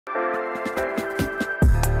What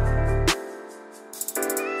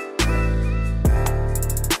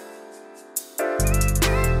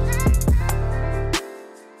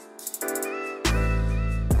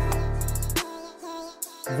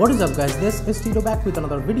is up guys, this is Tito back with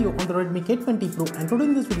another video on the Redmi K20 Pro, and today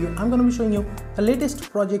in this video I'm going to be showing you the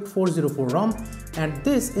latest Project 404 ROM, and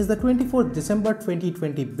this is the 24th December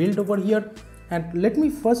 2020 build over here. And let me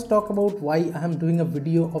first talk about why I am doing a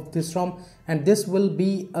video of this ROM, and this will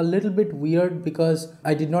be a little bit weird because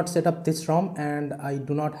I did not set up this ROM and I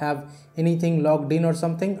do not have anything logged in or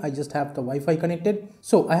something. I just have the Wi-Fi connected.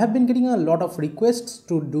 So I have been getting a lot of requests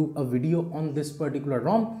to do a video on this particular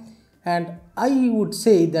ROM. And I would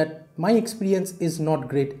say that my experience is not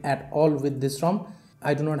great at all with this ROM.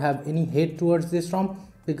 I do not have any hate towards this ROM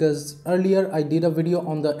because earlier I did a video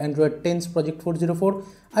on the Android 10's Project 404.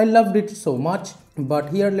 I loved it so much, but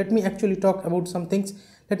here let me actually talk about some things.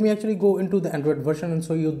 Let me actually go into the Android version and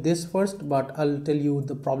show you this first, but I'll tell you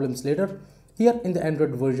the problems later. Here in the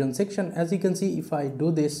Android version section, as you can see, if I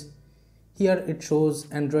do this, here it shows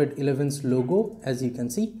Android 11's logo, as you can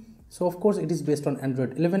see. So of course it is based on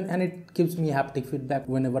Android 11 and it gives me haptic feedback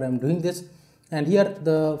whenever I'm doing this. And here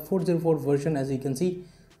the 404 version, as you can see,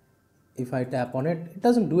 if I tap on it, it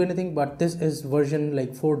doesn't do anything, but this is version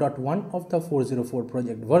like 4.1 of the 404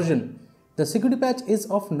 project version. The security patch is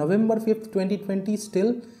of November 5th 2020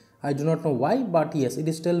 still. I do not know why, but yes, it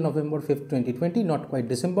is still November 5th 2020, not quite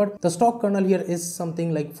December. The stock kernel here is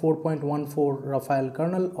something like 4.14 Rafael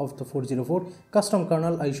kernel of the 404, custom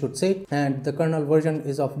kernel I should say, and the kernel version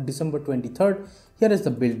is of December 23rd. Here is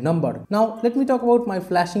the build number. Now let me talk about my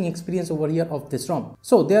flashing experience over here of this ROM.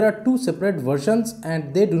 So there are two separate versions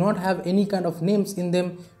and they do not have any kind of names in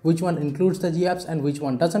them, which one includes the GApps and which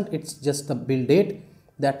one doesn't. It's just the build date,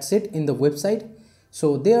 that's it in the website.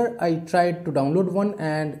 So there I tried to download one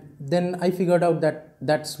and then I figured out that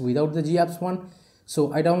that's without the GApps one.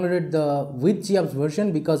 So I downloaded the with GApps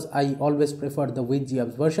version because I always prefer the with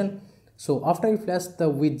GApps version. So after I flashed the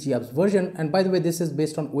with GApps version, and by the way this is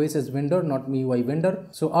based on OSS Vendor, not MIUI Vendor.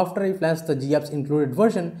 So after I flashed the GApps included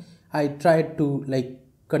version, I tried to like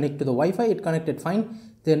connect to the Wi-Fi, it connected fine.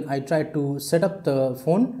 Then I tried to set up the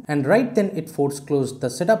phone and right then it force closed the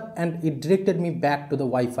setup and it directed me back to the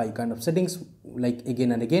Wi-Fi kind of settings like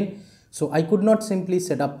again and again. So I could not simply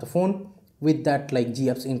set up the phone with that like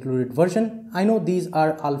GApps included version. I know these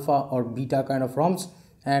are alpha or beta kind of ROMs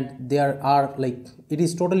and there are like, it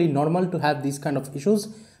is totally normal to have these kind of issues,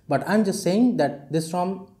 but I'm just saying that this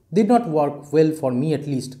ROM did not work well for me at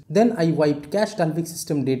least. Then I wiped cached Dalvik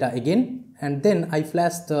system data again and then I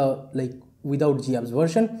flashed the like without GApps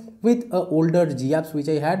version with a older GApps which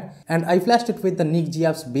I had, and I flashed it with the Nick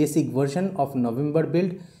GApps basic version of November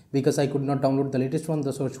build because I could not download the latest one.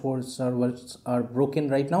 The search for servers are broken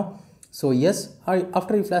right now. So yes,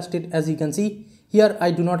 after I flashed it, as you can see here, I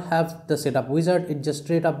do not have the setup wizard. It just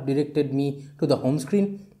straight up directed me to the home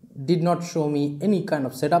screen, did not show me any kind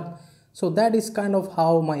of setup. So that is kind of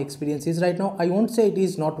how my experience is right now. I won't say it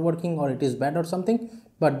is not working or it is bad or something,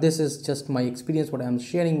 but this is just my experience, what I am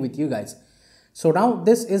sharing with you guys. So now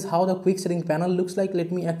this is how the quick settings panel looks like. Let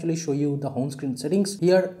me actually show you the home screen settings.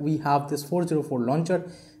 Here we have this 404 launcher,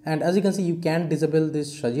 and as you can see you can disable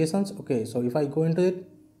these suggestions. Okay, so if I go into it,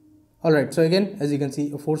 all right, so again as you can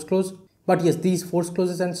see a force close, but yes, these force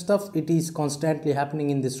closes and stuff, it is constantly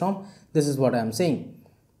happening in this ROM. This is what I am saying.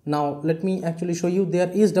 Now let me actually show you, there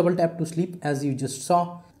is double tap to sleep as you just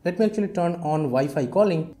saw. Let me actually turn on Wi-Fi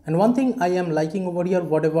calling, and one thing I am liking over here,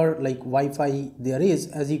 whatever like Wi-Fi there is,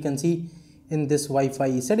 as you can see in this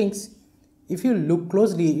Wi-Fi settings, if you look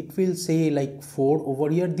closely it will say like 4 over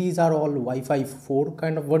here. These are all Wi-Fi 4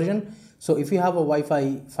 kind of version. So if you have a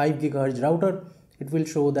Wi-Fi 5 GHz router, it will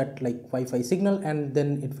show that like Wi-Fi signal and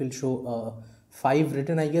then it will show a 5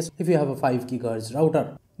 written, I guess, if you have a 5 GHz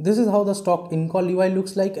router. This is how the stock in-call UI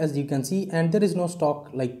looks like, as you can see, and there is no stock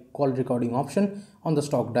like call recording option on the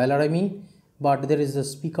stock dialer I mean, but there is a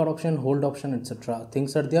speaker option, hold option, etc.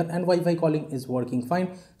 Things are there, and Wi-Fi calling is working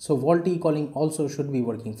fine. So VoLTE calling also should be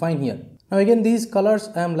working fine here. Now again, these colors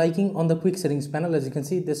I am liking on the quick settings panel. As you can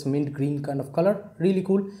see, this mint green kind of color, really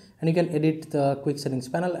cool. And you can edit the quick settings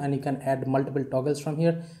panel and you can add multiple toggles from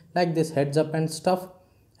here, like this heads up and stuff.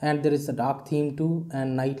 And there is the dark theme too,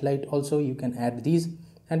 and night light also, you can add these.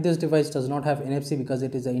 And this device does not have NFC because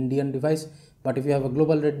it is an Indian device, but if you have a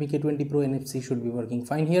global Redmi K20 Pro, NFC should be working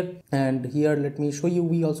fine here. And here let me show you,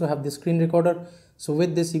 we also have the screen recorder. So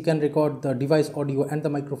with this you can record the device audio and the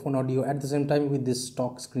microphone audio at the same time with this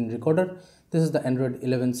stock screen recorder. This is the Android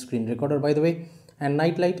 11 screen recorder, by the way. And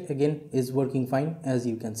night light again is working fine, as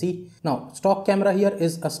you can see. Now stock camera here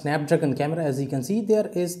is a Snapdragon camera. As you can see, there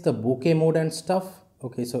is the bokeh mode and stuff.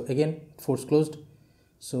 Okay, so again force closed.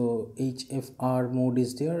 So HFR mode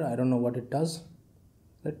is there. I don't know what it does.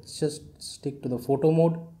 Let's just stick to the photo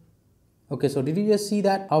mode. Okay, so did you just see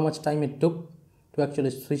that how much time it took to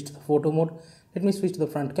actually switch to the photo mode? Let me switch to the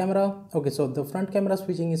front camera. Okay, so the front camera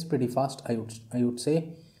switching is pretty fast, I would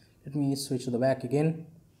say. Let me switch to the back again.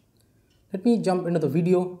 Let me jump into the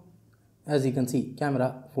video. As you can see,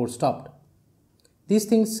 camera force stopped. These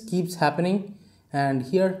things keeps happening, and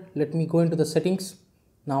here let me go into the settings.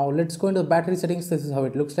 Now let's go into the battery settings. This is how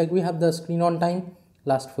it looks like. We have the screen on time,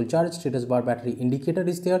 last full charge, status bar battery indicator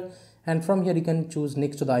is there, and from here you can choose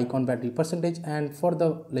next to the icon battery percentage, and for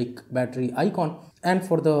the battery icon and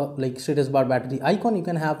for the status bar battery icon you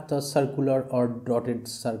can have the circular or dotted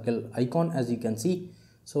circle icon, as you can see.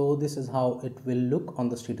 So this is how it will look on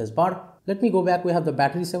the status bar. Let me go back. We have the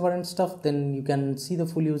battery saver and stuff, then you can see the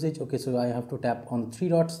full usage. Okay, so I have to tap on the three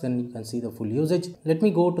dots, then you can see the full usage. Let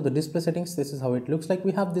me go to the display settings. This is how it looks like.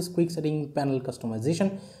 We have this quick setting panel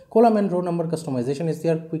customization, column and row number customization is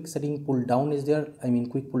there, quick setting pull down is there,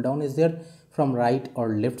 quick pull down is there from right or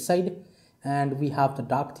left side, and we have the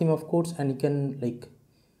dark theme of course, and you can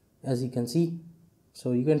as you can see,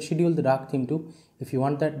 so you can schedule the dark theme too if you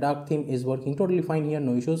want. That dark theme is working totally fine here,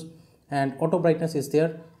 no issues. And auto brightness is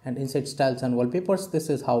there, and inside styles and wallpapers, this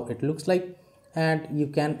is how it looks like. And you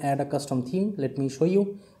can add a custom theme. Let me show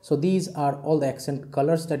you. So these are all the accent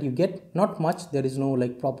colors that you get. Not much, there is no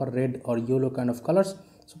proper red or yellow kind of colors,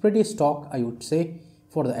 so pretty stock I would say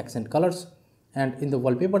for the accent colors. And in the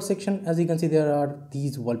wallpaper section, as you can see, there are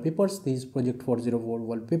these wallpapers, these project 404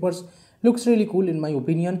 wallpapers. Looks really cool in my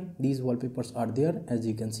opinion. These wallpapers are there, as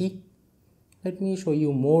you can see. Let me show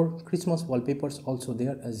you more Christmas wallpapers also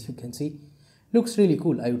there, as you can see. Looks really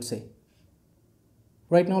cool, I would say.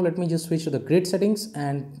 Right now let me just switch to the grid settings,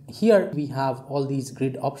 and here we have all these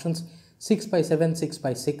grid options, 6x7,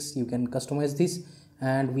 6x6, you can customize this.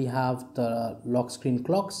 And we have the lock screen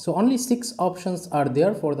clocks. So only 6 options are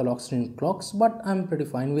there for the lock screen clocks, but I'm pretty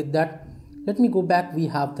fine with that. Let me go back. We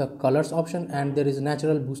have the colors option, and there is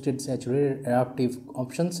natural, boosted, saturated, adaptive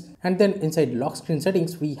options. And then inside lock screen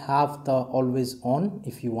settings we have the always on.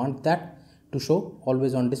 If you want that to show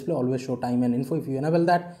always on display, always show time and info, if you enable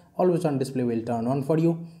that, always on display will turn on for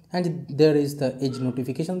you. And there is the edge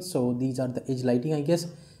notifications. So these are the edge lighting, I guess.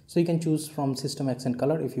 So you can choose from system accent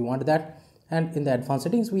color if you want that. And in the advanced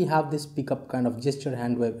settings we have this pickup kind of gesture,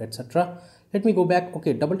 hand wave, etc. Let me go back.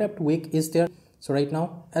 Okay, double tap to wake is there. So right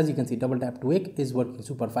now, as you can see, double tap to wake is working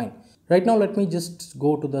super fine. Right now let me just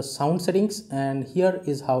go to the sound settings, and here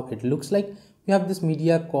is how it looks like. We have this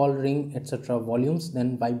media, call, ring, etc. volumes,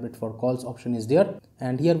 then vibrate for calls option is there.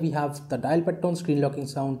 And here we have the dial pad tone, screen locking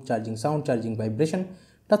sound, charging vibration,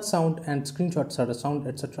 touch sound, and screenshot shutter sound,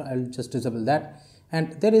 etc. I'll just disable that.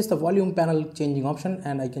 And there is the volume panel changing option,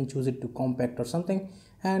 and I can choose it to compact or something.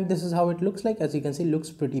 And this is how it looks like. As you can see, looks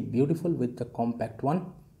pretty beautiful with the compact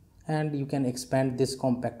one, and you can expand this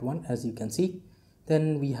compact one, as you can see.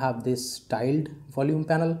 Then we have this tiled volume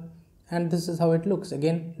panel, and this is how it looks.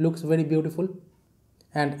 Again, looks very beautiful.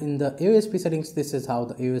 And in the AOSP settings, this is how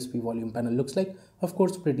the AOSP volume panel looks like. Of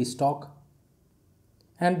course, pretty stock.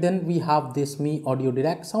 And then we have this Mi Audio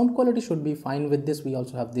Direct. Sound quality should be fine with this. We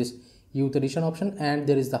also have this youth edition option, and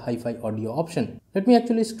there is the hi-fi audio option. Let me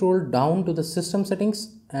actually scroll down to the system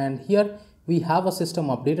settings, and here we have a system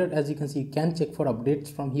updater. As you can see, you can check for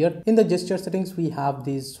updates from here. In the gesture settings we have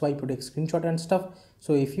these swipe to take screenshot and stuff.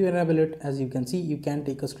 So if you enable it, as you can see, you can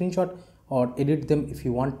take a screenshot or edit them if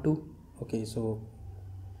you want to. Okay, so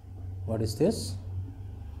what is this?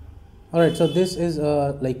 Alright, so this is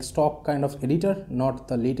a stock kind of editor, not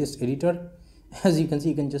the latest editor. As you can see,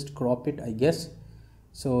 you can just crop it, I guess.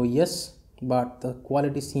 So yes, but the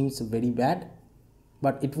quality seems very bad,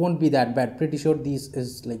 but it won't be that bad. Pretty sure this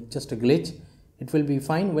is just a glitch. It will be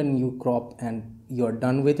fine when you crop and you're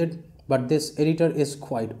done with it, but this editor is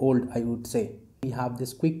quite old, I would say. We have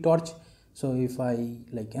this quick torch. So if I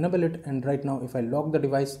enable it, and right now if I lock the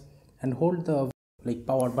device and hold the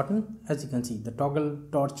power button, as you can see, the toggle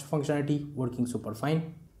torch functionality working super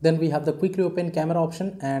fine. Then we have the quickly open camera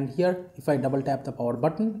option, and here if I double tap the power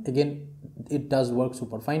button, again it does work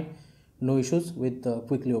super fine, no issues with the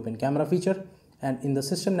quickly open camera feature. And in the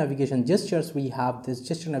system navigation gestures, we have this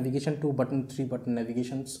gesture navigation 2 button 3 button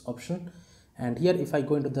navigations option. And here if I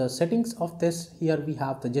go into the settings of this, here we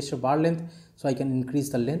have the gesture bar length, so I can increase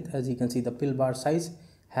the length. As you can see, the pill bar size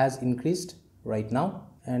has increased right now.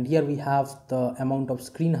 And here we have the amount of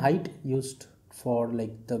screen height used for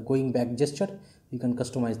the going back gesture. You can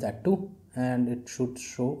customize that too, and it should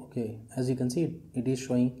show. Okay, as you can see, it is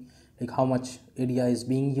showing how much area is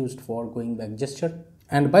being used for going back gesture.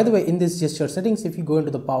 And by the way, in this gesture settings, if you go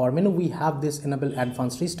into the power menu, we have this enable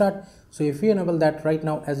advanced restart. So if you enable that right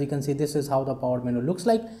now, as you can see, this is how the power menu looks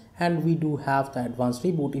like. And we do have the advanced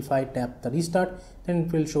reboot. If I tap the restart, then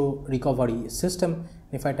it will show recovery system.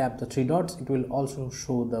 If I tap the three dots, it will also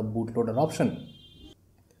show the bootloader option.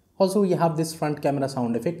 Also, we have this front camera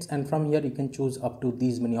sound effects, and from here you can choose up to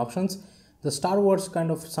these many options. The Star Wars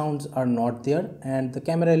kind of sounds are not there, and the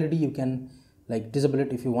camera LED you can like disable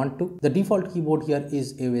it if you want to. The default keyboard here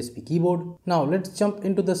is a USB keyboard. Now let's jump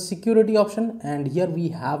into the security option, and here we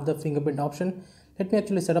have the fingerprint option. Let me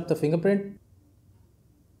actually set up the fingerprint.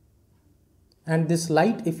 And this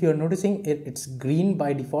light, if you're noticing, it's green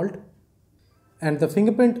by default. And the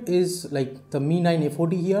fingerprint is like the Mi9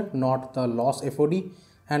 FOD here, not the loss FOD.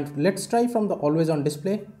 And let's try from the always on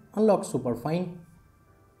display. Unlock super fine.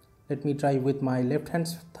 Let me try with my left hand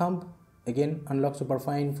thumb. Again, unlock super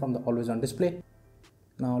fine from the always on display.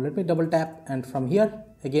 Now let me double tap, and from here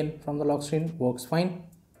again from the lock screen works fine.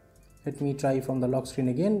 Let me try from the lock screen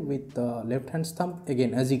again with the left hand thumb.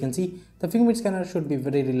 Again, as you can see, the fingerprint scanner should be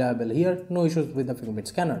very reliable here. No issues with the fingerprint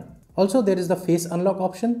scanner. Also, there is the face unlock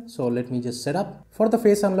option. So let me just set up. For the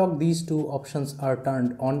face unlock, these two options are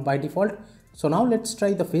turned on by default. So now let's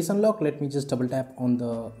try the face unlock. Let me just double tap on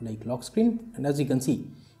the lock screen, and as you can see,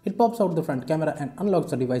 it pops out the front camera and unlocks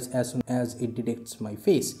the device as soon as it detects my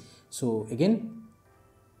face. So again,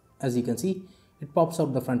 as you can see, it pops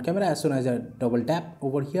out the front camera as soon as I double tap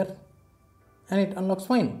over here, and it unlocks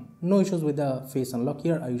fine. No issues with the face unlock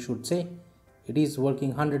here, I should say. It is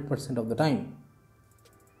working 100% of the time.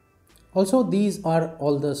 Also, these are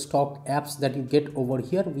all the stock apps that you get over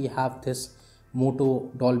here. We have this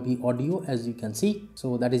Moto Dolby Audio, as you can see.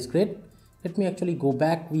 So that is great. Let me actually go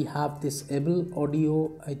back. We have this Able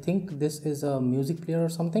Audio. I think this is a music player or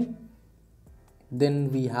something.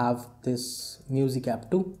 Then we have this music app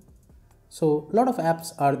too. So a lot of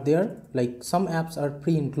apps are there. Like some apps are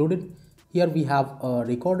pre-included. Here we have a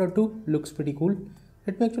recorder too. Looks pretty cool.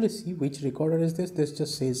 Let me actually see which recorder is this. This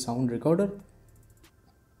just says sound recorder.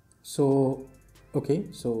 So okay,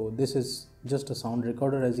 so this is just a sound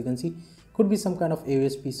recorder, as you can see. Could be some kind of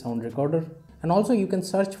USB sound recorder. And also you can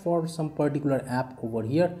search for some particular app over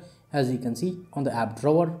here, as you can see on the app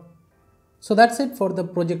drawer. So that's it for the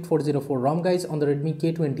Project 404 ROM, guys, on the Redmi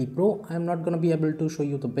K20 Pro. I'm not going to be able to show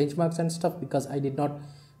you the benchmarks and stuff because I did not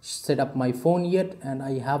set up my phone yet, and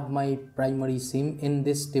I have my primary SIM in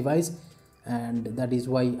this device, and that is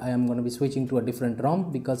why I am going to be switching to a different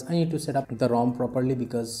ROM because I need to set up the ROM properly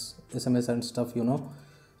because SMS and stuff, you know.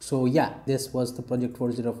 So yeah, this was the Project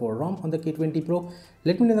 404 ROM on the K20 Pro.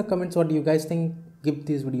 Let me know in the comments what do you guys think. Give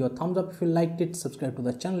this video a thumbs up if you liked it. Subscribe to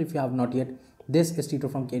the channel if you have not yet. This is Tito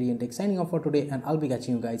from K20 Tech signing off for today, and I'll be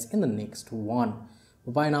catching you guys in the next one.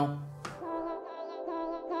 Bye now.